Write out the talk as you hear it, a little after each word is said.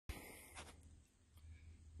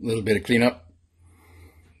A little bit of cleanup.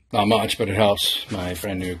 Not much, but it helps. My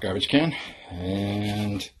brand new garbage can.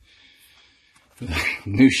 And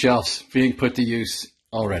new shelves being put to use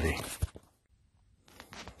already.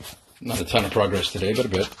 Not a ton of progress today, but a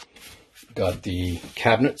bit. Got the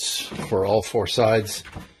cabinets for all four sides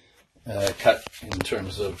cut in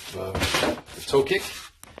terms of the toe kick.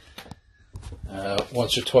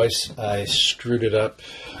 Once or twice I screwed it up.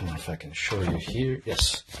 I don't know if I can show you here.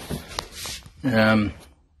 Yes.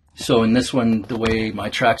 So in this one, the way my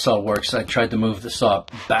track saw works, I tried to move the saw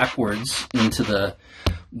backwards into the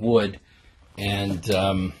wood and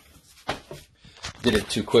did it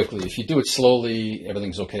too quickly. If you do it slowly,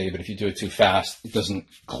 everything's okay, but if you do it too fast, it doesn't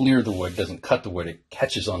clear the wood, doesn't cut the wood, it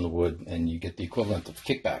catches on the wood and you get the equivalent of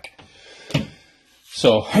kickback.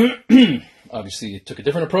 So obviously took a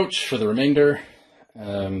different approach for the remainder,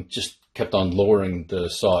 just kept on lowering the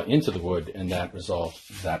saw into the wood and that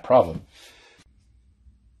resolved that problem.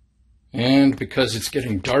 And because it's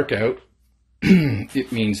getting dark out,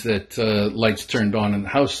 it means that lights turned on in the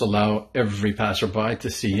house allow every passerby to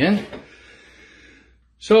see in.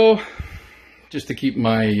 So, just to keep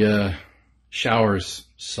my showers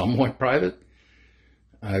somewhat private,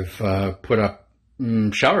 I've put up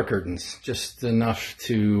shower curtains, just enough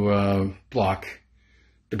to block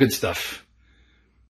the good stuff.